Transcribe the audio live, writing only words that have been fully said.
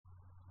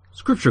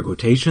Scripture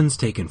quotations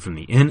taken from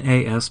the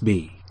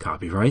NASB,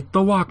 copyright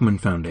the Lockman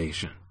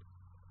Foundation.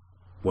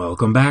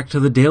 Welcome back to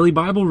the Daily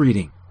Bible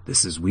Reading.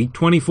 This is week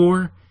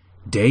 24,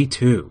 day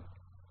 2.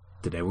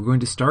 Today we're going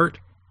to start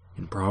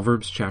in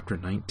Proverbs chapter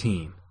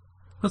 19.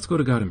 Let's go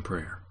to God in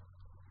prayer.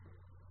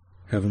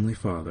 Heavenly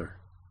Father,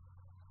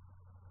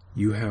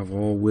 you have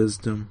all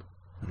wisdom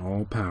and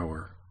all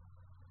power.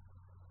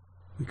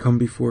 We come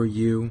before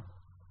you.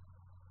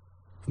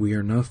 We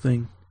are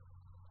nothing,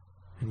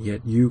 and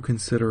yet you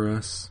consider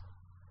us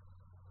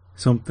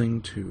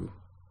something to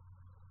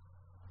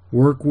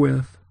work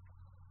with.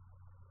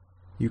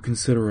 You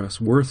consider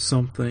us worth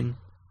something.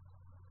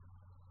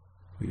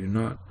 We do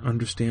not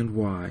understand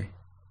why,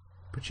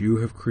 but you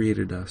have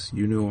created us.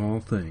 You know all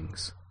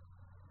things.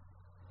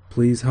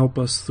 Please help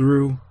us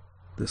through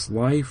this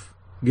life.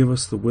 Give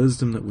us the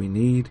wisdom that we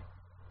need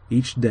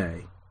each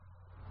day.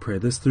 Pray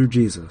this through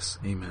Jesus.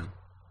 Amen.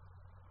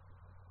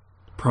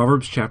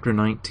 Proverbs chapter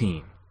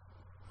 19.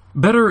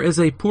 Better is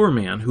a poor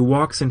man who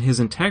walks in his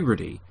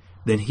integrity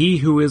than he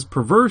who is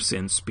perverse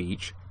in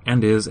speech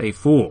and is a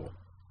fool.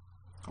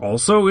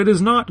 Also, it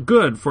is not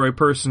good for a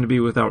person to be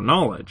without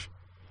knowledge,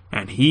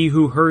 and he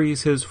who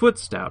hurries his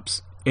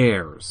footsteps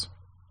errs.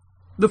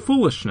 The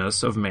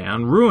foolishness of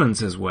man ruins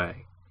his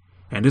way,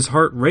 and his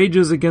heart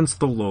rages against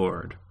the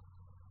Lord.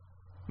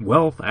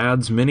 Wealth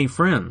adds many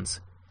friends,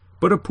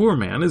 but a poor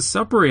man is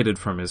separated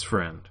from his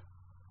friend.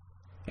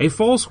 A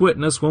false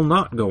witness will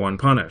not go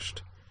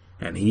unpunished,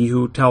 and he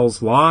who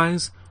tells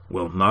lies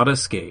will not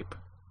escape.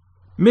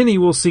 Many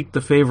will seek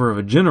the favor of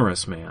a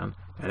generous man,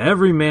 and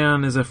every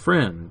man is a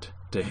friend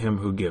to him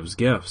who gives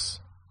gifts.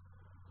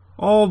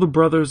 All the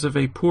brothers of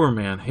a poor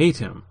man hate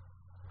him.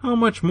 How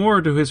much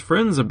more do his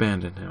friends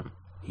abandon him?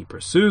 He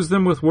pursues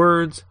them with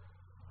words,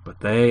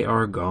 but they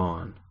are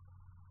gone.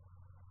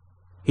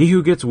 He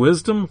who gets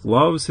wisdom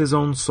loves his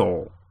own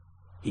soul.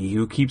 He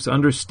who keeps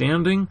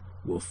understanding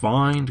will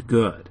find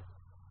good.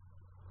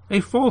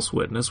 A false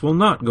witness will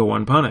not go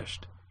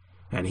unpunished,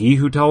 and he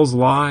who tells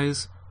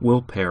lies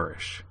will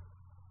perish.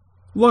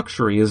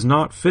 Luxury is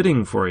not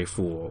fitting for a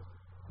fool,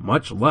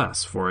 much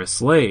less for a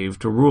slave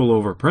to rule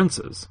over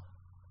princes.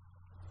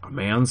 A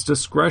man's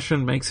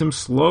discretion makes him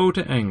slow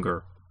to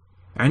anger,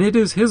 and it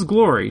is his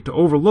glory to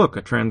overlook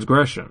a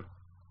transgression.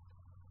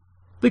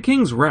 The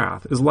king's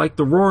wrath is like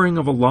the roaring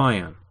of a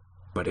lion,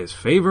 but his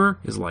favor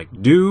is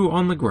like dew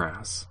on the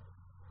grass.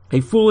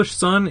 A foolish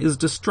son is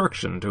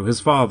destruction to his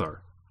father,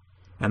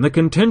 and the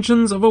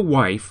contentions of a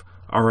wife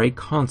are a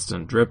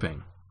constant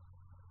dripping.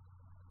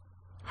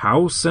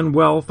 House and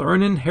wealth are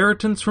an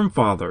inheritance from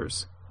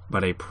fathers,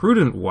 but a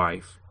prudent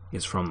wife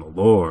is from the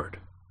Lord.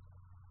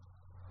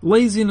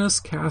 Laziness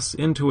casts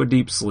into a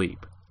deep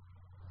sleep,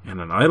 and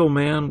an idle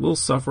man will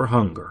suffer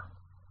hunger.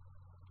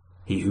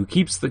 He who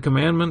keeps the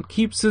commandment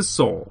keeps his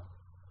soul,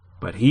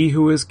 but he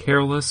who is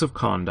careless of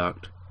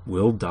conduct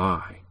will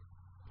die.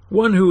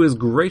 One who is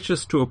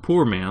gracious to a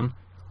poor man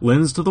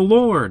lends to the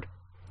Lord,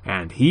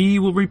 and he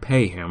will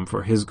repay him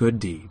for his good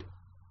deed.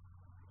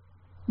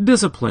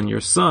 Discipline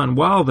your son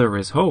while there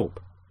is hope,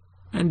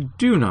 and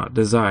do not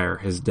desire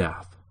his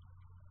death.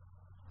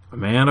 A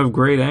man of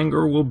great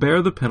anger will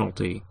bear the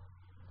penalty,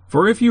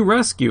 for if you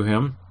rescue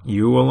him,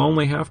 you will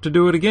only have to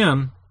do it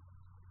again.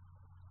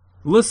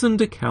 Listen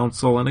to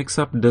counsel and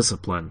accept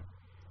discipline,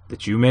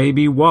 that you may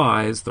be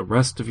wise the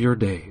rest of your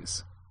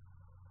days.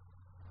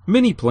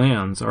 Many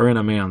plans are in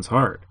a man's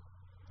heart,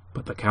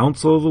 but the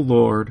counsel of the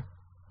Lord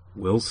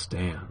will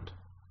stand.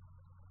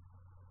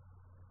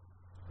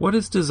 What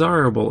is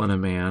desirable in a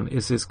man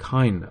is his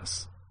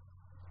kindness,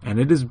 and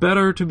it is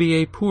better to be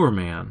a poor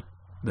man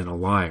than a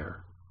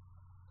liar.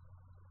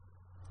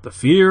 The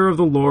fear of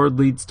the Lord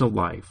leads to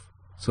life,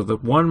 so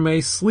that one may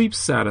sleep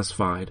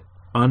satisfied,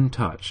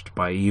 untouched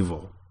by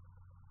evil.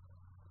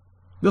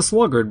 The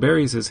sluggard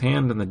buries his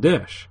hand in the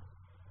dish,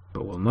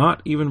 but will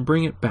not even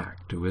bring it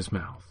back to his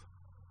mouth.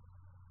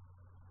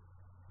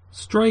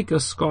 Strike a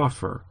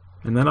scoffer,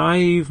 and the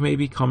naive may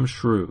become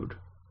shrewd.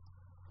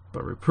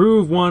 But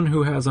reprove one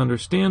who has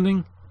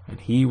understanding, and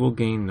he will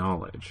gain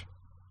knowledge.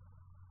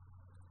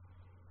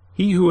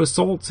 He who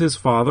assaults his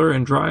father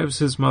and drives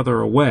his mother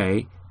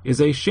away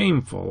is a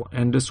shameful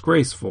and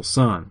disgraceful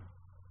son.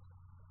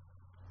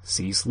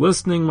 Cease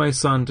listening, my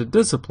son, to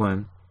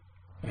discipline,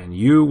 and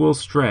you will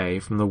stray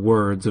from the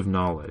words of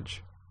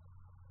knowledge.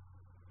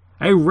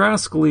 A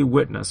rascally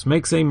witness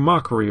makes a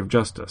mockery of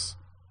justice,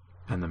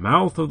 and the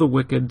mouth of the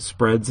wicked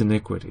spreads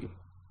iniquity.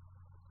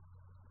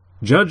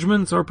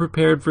 Judgments are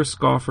prepared for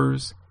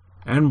scoffers,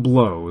 and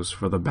blows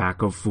for the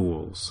back of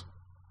fools.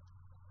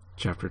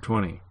 Chapter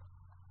 20.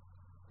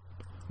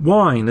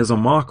 Wine is a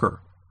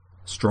mocker,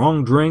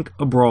 strong drink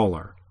a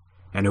brawler,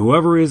 and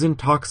whoever is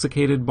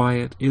intoxicated by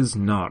it is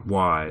not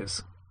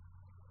wise.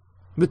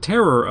 The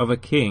terror of a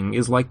king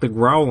is like the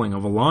growling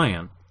of a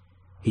lion.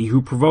 He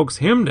who provokes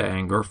him to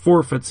anger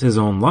forfeits his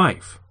own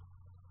life.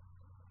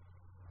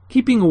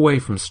 Keeping away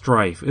from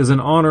strife is an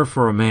honor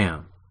for a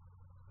man,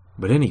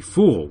 but any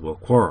fool will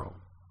quarrel.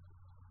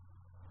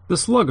 The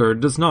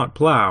sluggard does not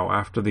plow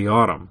after the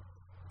autumn,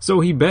 so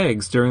he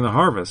begs during the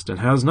harvest and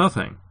has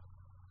nothing.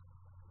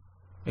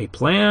 A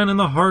plan in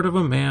the heart of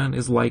a man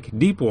is like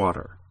deep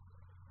water,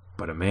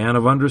 but a man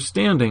of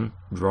understanding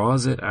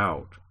draws it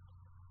out.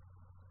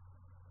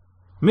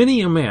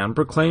 Many a man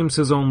proclaims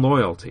his own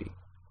loyalty,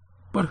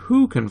 but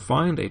who can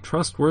find a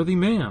trustworthy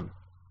man?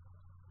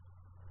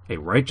 A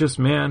righteous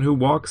man who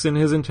walks in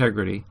his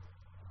integrity,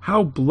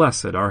 how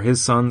blessed are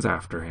his sons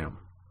after him.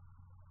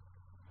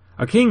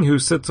 A king who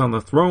sits on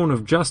the throne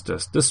of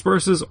justice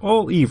disperses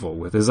all evil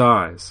with his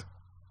eyes.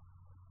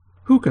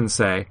 Who can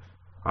say,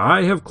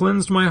 I have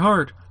cleansed my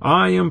heart,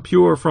 I am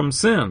pure from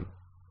sin?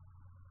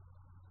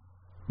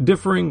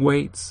 Differing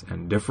weights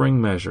and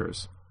differing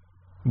measures,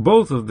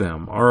 both of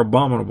them are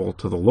abominable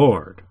to the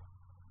Lord.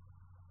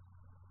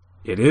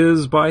 It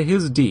is by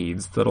his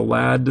deeds that a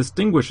lad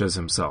distinguishes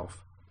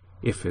himself,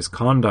 if his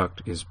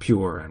conduct is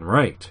pure and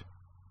right.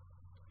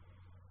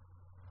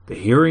 The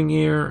hearing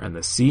ear and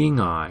the seeing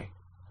eye,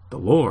 the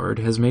Lord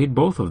has made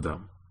both of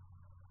them.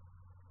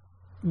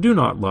 Do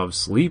not love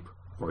sleep,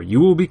 or you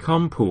will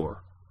become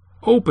poor.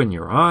 Open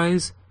your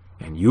eyes,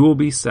 and you will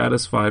be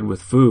satisfied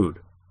with food.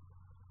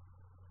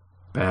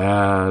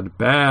 Bad,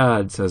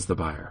 bad, says the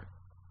buyer.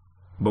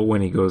 But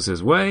when he goes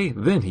his way,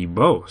 then he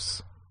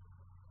boasts.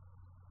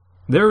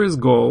 There is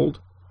gold,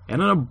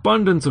 and an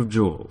abundance of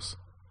jewels,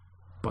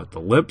 but the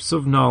lips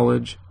of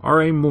knowledge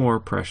are a more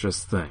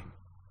precious thing.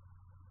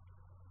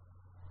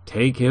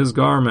 Take his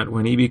garment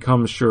when he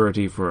becomes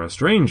surety for a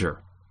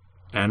stranger,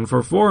 and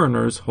for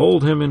foreigners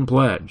hold him in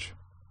pledge.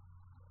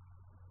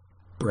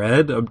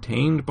 Bread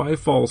obtained by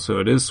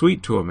falsehood is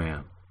sweet to a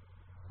man,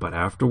 but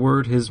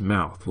afterward his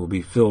mouth will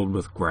be filled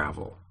with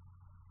gravel.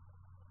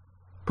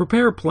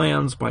 Prepare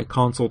plans by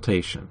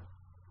consultation,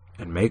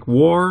 and make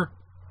war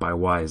by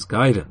wise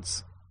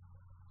guidance.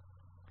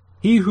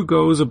 He who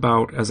goes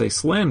about as a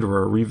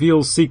slanderer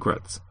reveals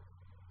secrets.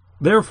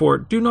 Therefore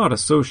do not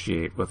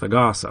associate with a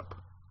gossip.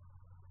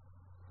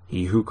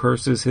 He who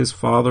curses his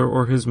father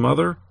or his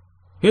mother,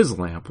 his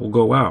lamp will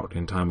go out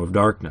in time of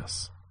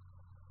darkness.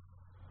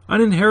 An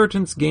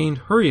inheritance gained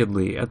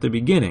hurriedly at the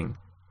beginning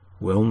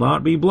will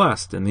not be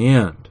blessed in the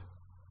end.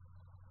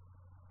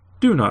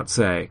 Do not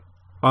say,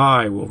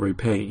 I will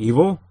repay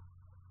evil.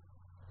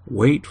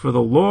 Wait for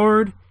the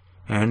Lord,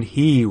 and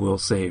he will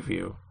save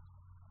you.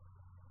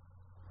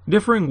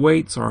 Differing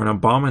weights are an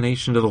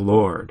abomination to the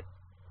Lord,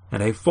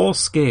 and a false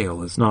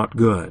scale is not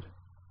good.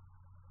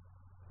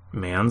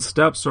 Man's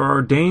steps are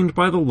ordained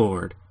by the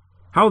Lord.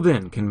 How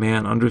then can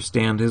man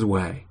understand his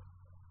way?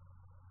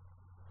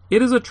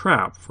 It is a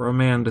trap for a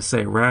man to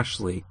say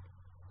rashly,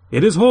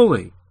 It is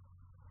holy,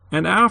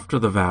 and after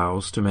the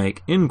vows to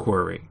make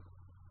inquiry.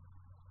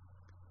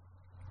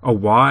 A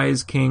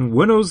wise king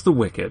winnows the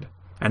wicked,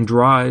 and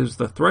drives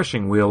the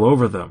threshing wheel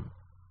over them.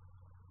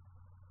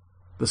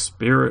 The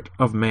spirit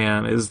of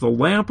man is the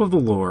lamp of the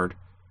Lord,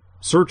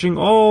 searching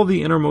all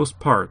the innermost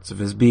parts of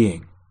his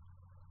being.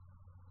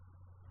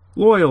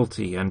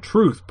 Loyalty and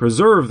truth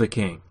preserve the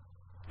king,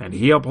 and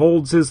he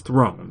upholds his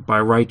throne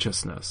by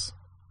righteousness.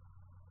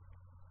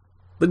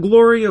 The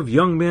glory of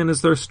young men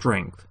is their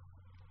strength,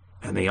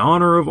 and the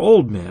honor of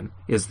old men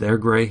is their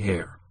gray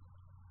hair.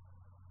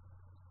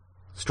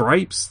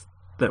 Stripes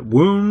that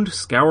wound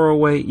scour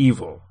away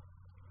evil,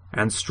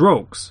 and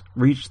strokes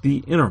reach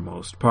the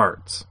innermost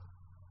parts.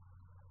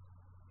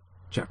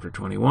 Chapter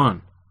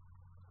 21.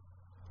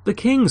 The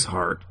king's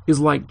heart is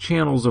like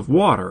channels of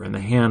water in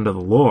the hand of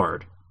the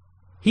Lord.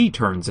 He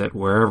turns it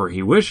wherever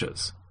he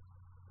wishes.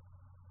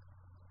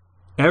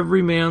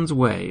 Every man's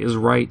way is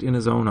right in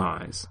his own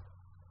eyes,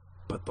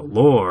 but the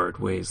Lord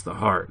weighs the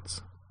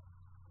hearts.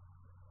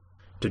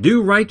 To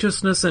do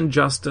righteousness and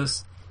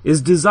justice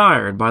is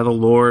desired by the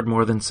Lord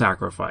more than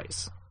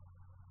sacrifice.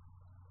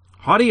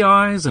 Haughty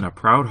eyes and a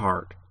proud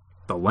heart,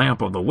 the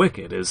lamp of the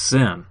wicked is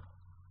sin.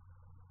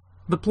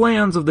 The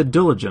plans of the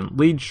diligent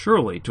lead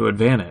surely to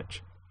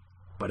advantage,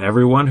 but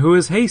everyone who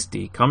is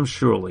hasty comes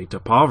surely to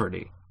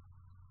poverty.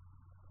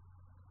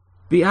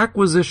 The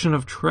acquisition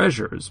of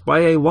treasures by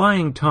a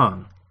lying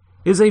tongue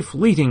is a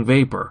fleeting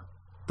vapor,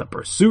 the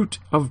pursuit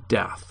of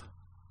death.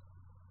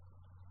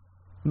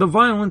 The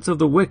violence of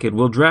the wicked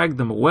will drag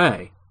them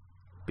away,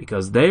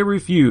 because they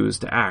refuse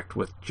to act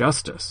with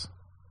justice.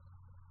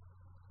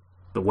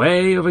 The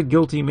way of a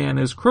guilty man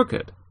is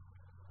crooked,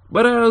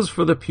 but as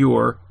for the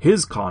pure,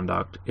 his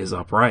conduct is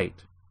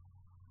upright.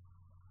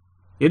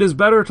 It is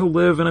better to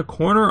live in a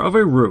corner of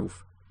a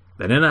roof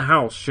than in a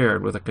house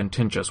shared with a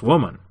contentious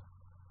woman.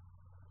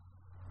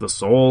 The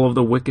soul of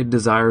the wicked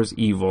desires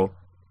evil.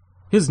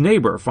 His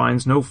neighbor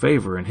finds no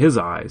favor in his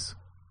eyes.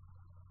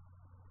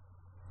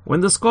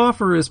 When the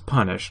scoffer is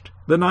punished,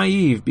 the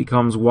naive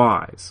becomes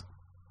wise.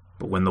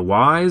 But when the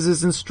wise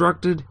is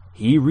instructed,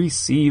 he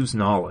receives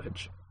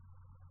knowledge.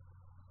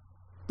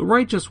 The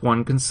righteous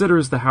one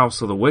considers the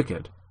house of the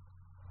wicked,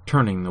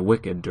 turning the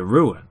wicked to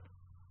ruin.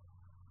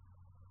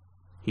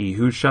 He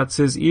who shuts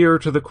his ear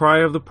to the cry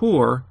of the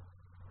poor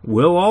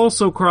will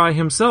also cry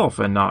himself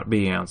and not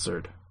be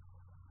answered.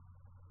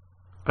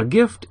 A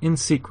gift in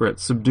secret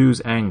subdues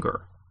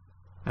anger,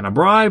 and a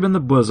bribe in the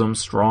bosom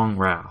strong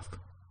wrath.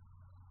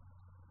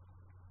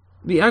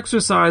 The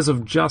exercise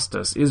of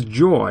justice is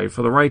joy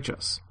for the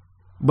righteous,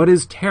 but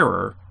is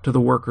terror to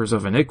the workers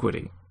of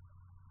iniquity.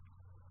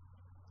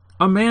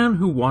 A man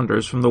who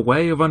wanders from the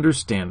way of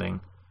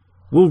understanding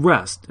will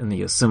rest in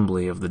the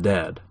assembly of the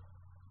dead.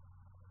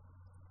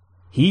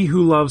 He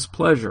who loves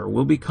pleasure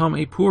will become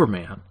a poor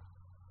man.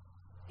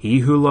 He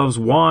who loves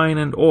wine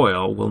and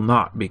oil will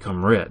not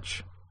become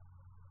rich.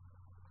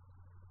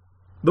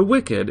 The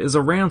wicked is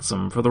a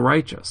ransom for the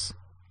righteous,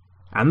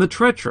 and the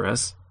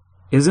treacherous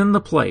is in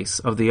the place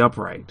of the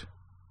upright.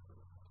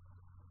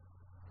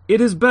 It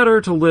is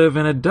better to live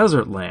in a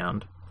desert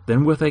land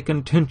than with a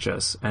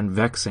contentious and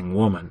vexing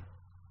woman.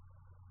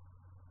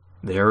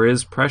 There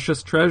is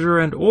precious treasure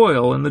and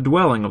oil in the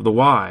dwelling of the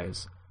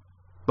wise,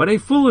 but a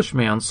foolish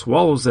man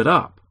swallows it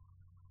up.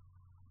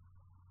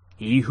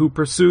 He who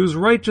pursues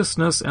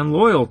righteousness and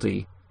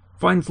loyalty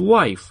finds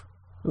life,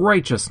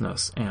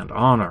 righteousness, and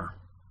honor.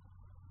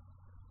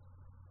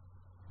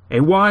 A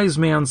wise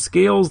man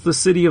scales the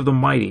city of the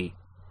mighty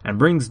and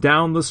brings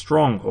down the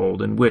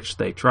stronghold in which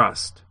they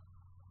trust.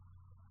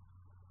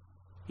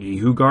 He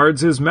who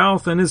guards his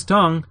mouth and his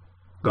tongue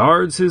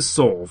guards his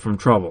soul from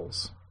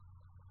troubles.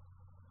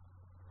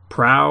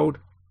 Proud,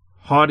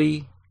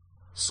 haughty,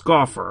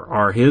 scoffer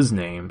are his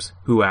names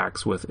who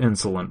acts with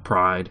insolent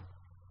pride.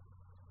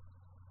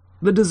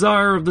 The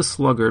desire of the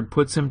sluggard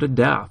puts him to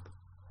death,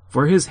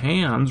 for his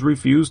hands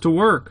refuse to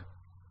work.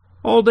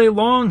 All day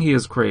long he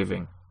is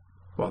craving,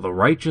 while the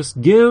righteous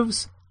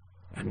gives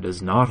and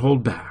does not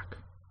hold back.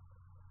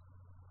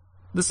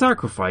 The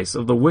sacrifice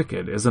of the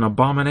wicked is an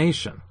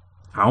abomination.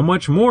 How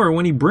much more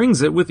when he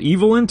brings it with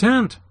evil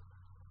intent?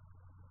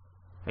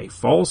 A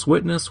false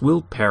witness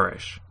will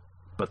perish,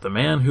 but the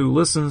man who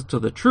listens to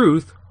the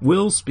truth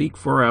will speak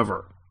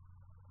forever.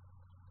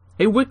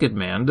 A wicked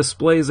man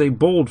displays a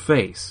bold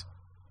face,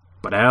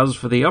 but as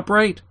for the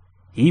upright,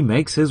 he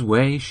makes his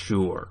way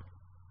sure.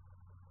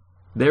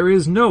 There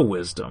is no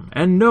wisdom,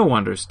 and no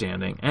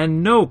understanding,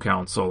 and no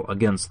counsel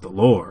against the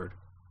Lord.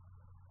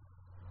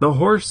 The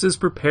horse is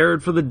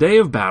prepared for the day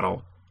of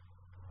battle,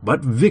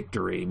 but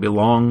victory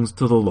belongs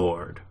to the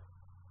Lord.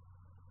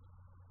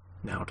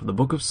 Now to the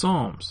book of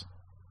Psalms.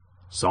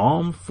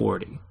 Psalm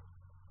 40.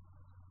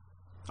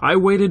 I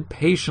waited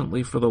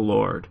patiently for the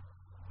Lord,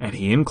 and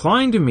he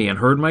inclined to me and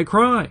heard my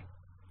cry.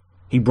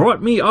 He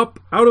brought me up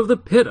out of the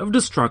pit of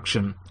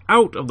destruction,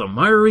 out of the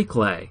miry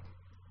clay,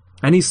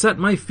 and he set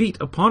my feet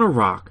upon a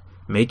rock,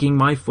 making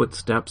my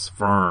footsteps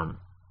firm.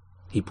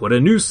 He put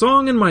a new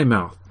song in my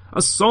mouth,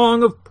 a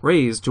song of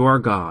praise to our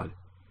God.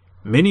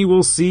 Many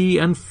will see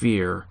and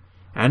fear,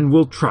 and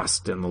will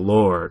trust in the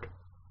Lord.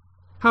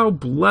 How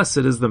blessed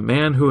is the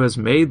man who has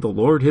made the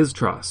Lord his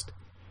trust,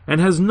 and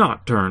has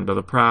not turned to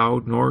the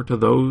proud, nor to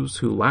those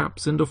who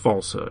lapse into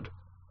falsehood.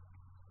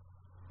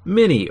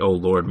 Many, O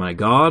Lord my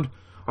God,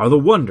 are the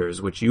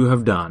wonders which you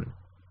have done,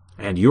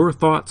 and your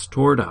thoughts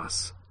toward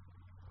us.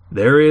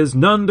 There is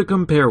none to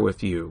compare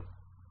with you.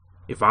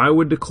 If I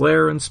would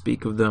declare and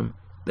speak of them,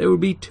 they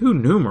would be too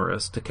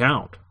numerous to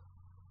count.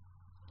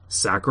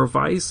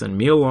 Sacrifice and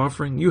meal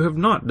offering you have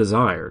not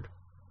desired.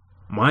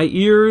 My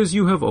ears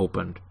you have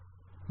opened.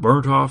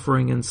 Burnt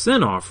offering and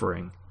sin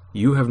offering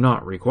you have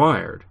not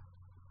required.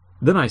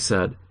 Then I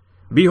said,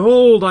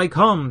 Behold, I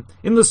come.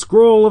 In the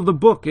scroll of the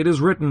book it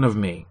is written of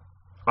me.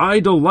 I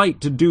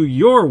delight to do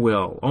your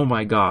will, O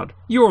my God.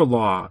 Your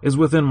law is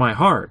within my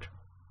heart.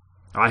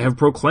 I have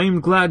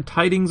proclaimed glad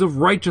tidings of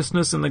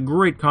righteousness in the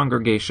great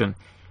congregation.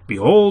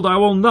 Behold, I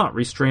will not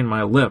restrain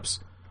my lips.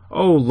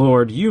 O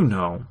Lord, you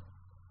know.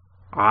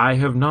 I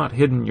have not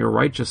hidden your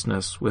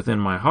righteousness within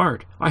my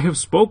heart. I have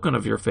spoken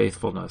of your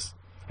faithfulness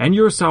and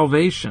your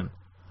salvation.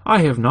 I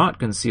have not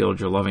concealed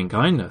your loving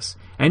kindness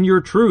and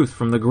your truth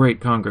from the great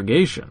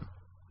congregation.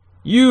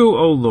 You,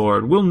 O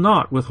Lord, will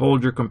not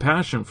withhold your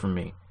compassion from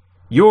me.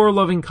 Your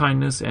loving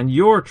kindness and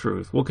your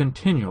truth will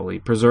continually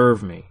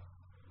preserve me.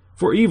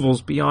 For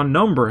evils beyond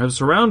number have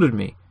surrounded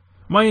me.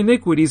 My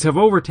iniquities have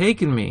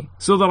overtaken me,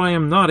 so that I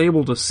am not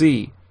able to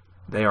see.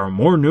 They are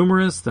more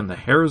numerous than the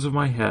hairs of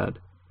my head,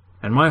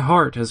 and my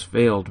heart has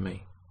failed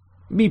me.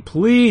 Be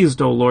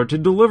pleased, O Lord, to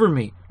deliver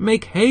me.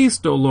 Make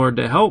haste, O Lord,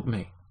 to help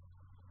me.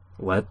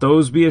 Let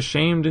those be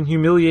ashamed and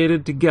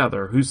humiliated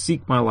together who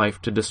seek my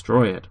life to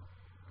destroy it.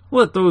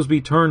 Let those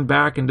be turned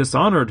back and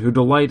dishonored who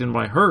delight in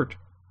my hurt.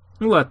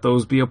 Let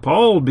those be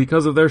appalled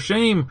because of their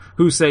shame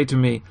who say to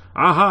me,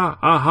 Aha,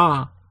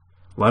 aha.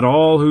 Let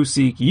all who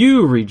seek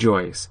you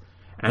rejoice,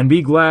 and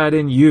be glad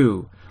in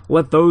you.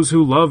 Let those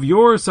who love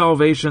your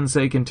salvation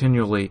say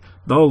continually,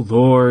 The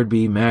Lord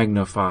be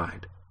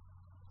magnified.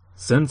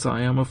 Since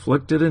I am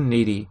afflicted and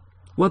needy,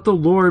 let the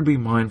Lord be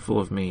mindful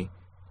of me.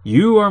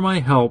 You are my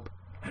help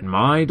and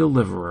my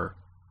deliverer.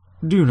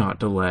 Do not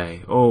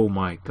delay, O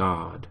my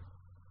God.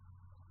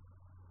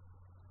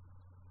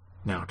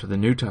 Now to the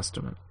New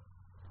Testament.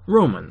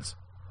 Romans,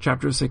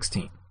 chapter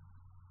 16.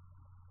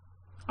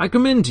 I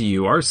commend to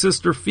you our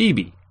sister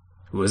Phoebe,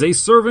 who is a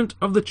servant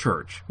of the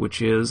church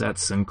which is at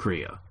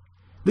Cenchrea,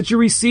 that you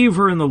receive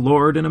her in the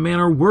Lord in a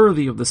manner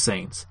worthy of the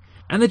saints,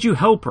 and that you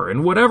help her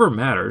in whatever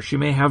matter she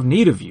may have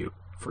need of you,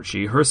 for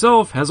she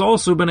herself has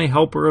also been a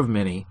helper of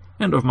many,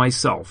 and of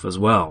myself as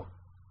well.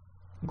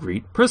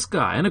 Greet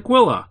Prisca and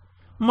Aquila,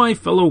 my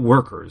fellow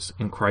workers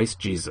in Christ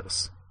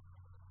Jesus,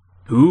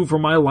 who for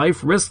my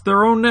life risked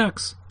their own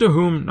necks, to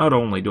whom not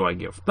only do I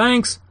give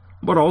thanks,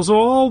 but also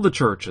all the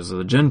churches of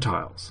the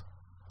Gentiles.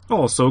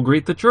 Also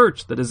greet the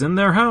church that is in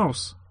their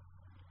house.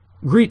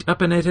 Greet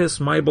Epaenetus,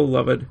 my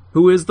beloved,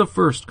 who is the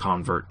first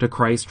convert to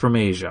Christ from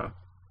Asia.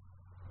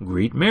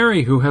 Greet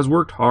Mary, who has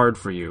worked hard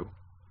for you.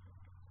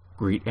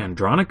 Greet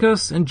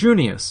Andronicus and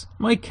Junius,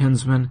 my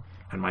kinsmen,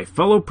 and my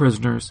fellow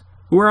prisoners,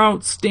 who are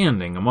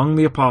outstanding among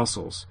the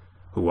apostles,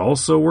 who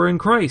also were in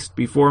Christ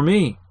before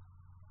me.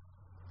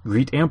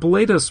 Greet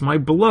Ampliatus, my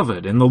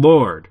beloved in the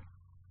Lord.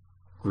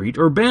 Greet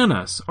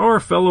Urbanus, our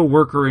fellow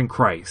worker in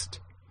Christ,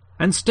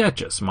 and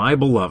Stachys, my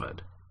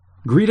beloved.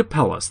 Greet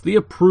Apelles, the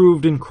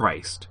approved in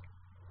Christ.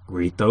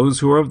 Greet those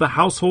who are of the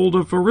household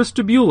of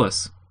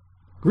Aristobulus.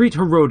 Greet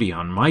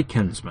Herodion, my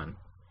kinsman.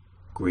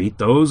 Greet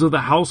those of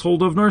the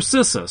household of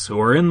Narcissus, who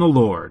are in the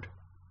Lord.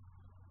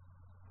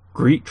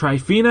 Greet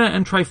Tryphena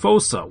and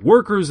Tryphosa,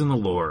 workers in the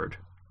Lord.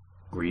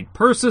 Greet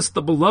Persis,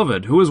 the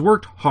beloved, who has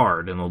worked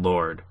hard in the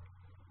Lord.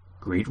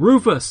 Greet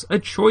Rufus, a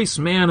choice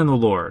man in the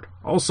Lord,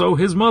 also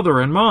his mother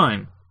and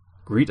mine.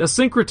 Greet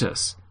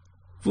Asyncritus,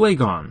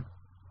 Phlegon,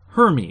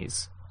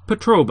 Hermes,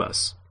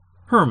 Petrobus,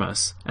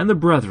 Hermas, and the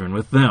brethren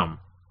with them.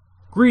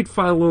 Greet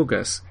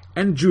Philologus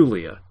and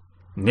Julia,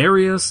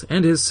 Nereus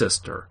and his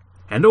sister,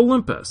 and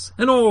Olympus,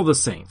 and all the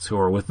saints who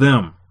are with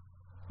them.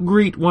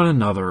 Greet one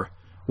another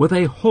with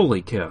a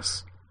holy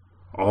kiss.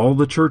 All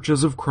the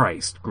churches of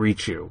Christ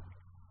greet you.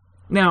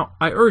 Now,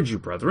 I urge you,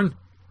 brethren,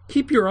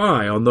 keep your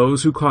eye on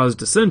those who cause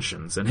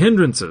dissensions and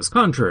hindrances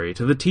contrary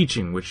to the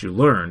teaching which you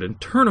learned, and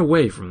turn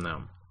away from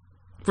them.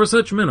 For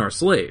such men are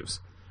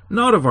slaves,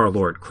 not of our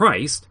Lord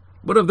Christ,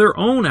 but of their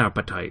own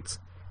appetites,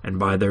 and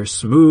by their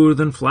smooth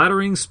and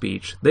flattering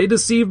speech they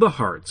deceive the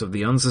hearts of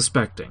the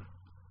unsuspecting.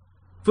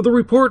 For the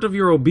report of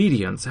your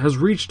obedience has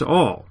reached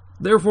all,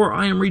 therefore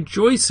I am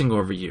rejoicing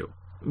over you,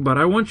 but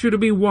I want you to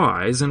be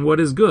wise in what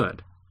is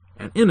good,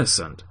 and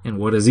innocent in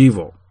what is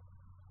evil.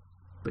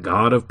 The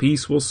God of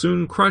peace will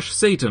soon crush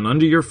Satan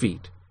under your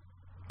feet.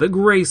 The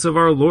grace of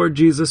our Lord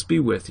Jesus be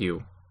with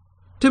you.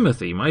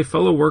 Timothy, my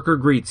fellow worker,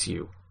 greets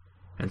you,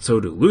 and so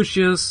do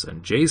Lucius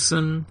and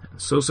Jason and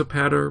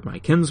Sosipater, my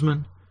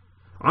kinsman.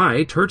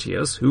 I,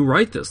 Tertius, who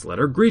write this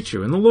letter, greet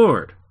you in the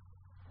Lord.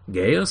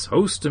 Gaius,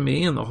 host to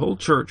me, and the whole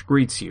church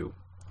greets you.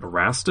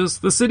 Erastus,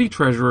 the city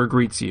treasurer,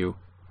 greets you,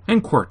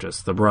 and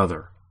Quartus, the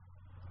brother.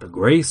 The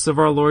grace of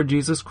our Lord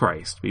Jesus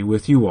Christ be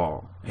with you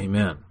all.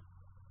 Amen.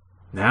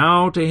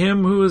 Now to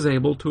him who is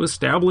able to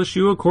establish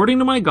you according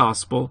to my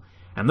gospel,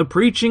 and the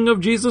preaching of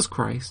Jesus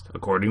Christ,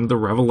 according to the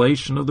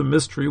revelation of the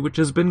mystery which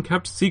has been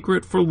kept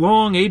secret for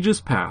long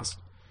ages past,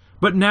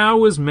 but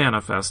now is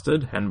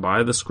manifested, and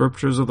by the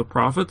scriptures of the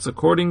prophets,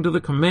 according to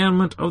the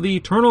commandment of the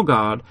eternal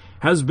God,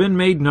 has been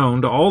made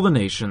known to all the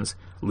nations,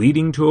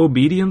 leading to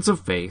obedience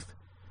of faith,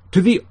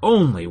 to the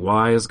only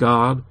wise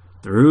God,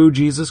 through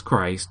Jesus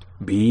Christ,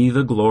 be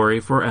the glory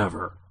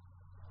forever.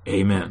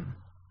 Amen.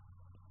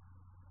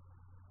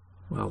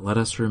 Well, let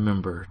us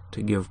remember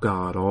to give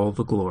God all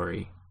the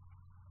glory.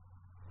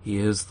 He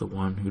is the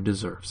one who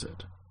deserves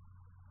it.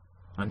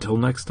 Until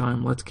next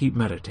time, let's keep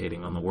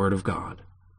meditating on the Word of God.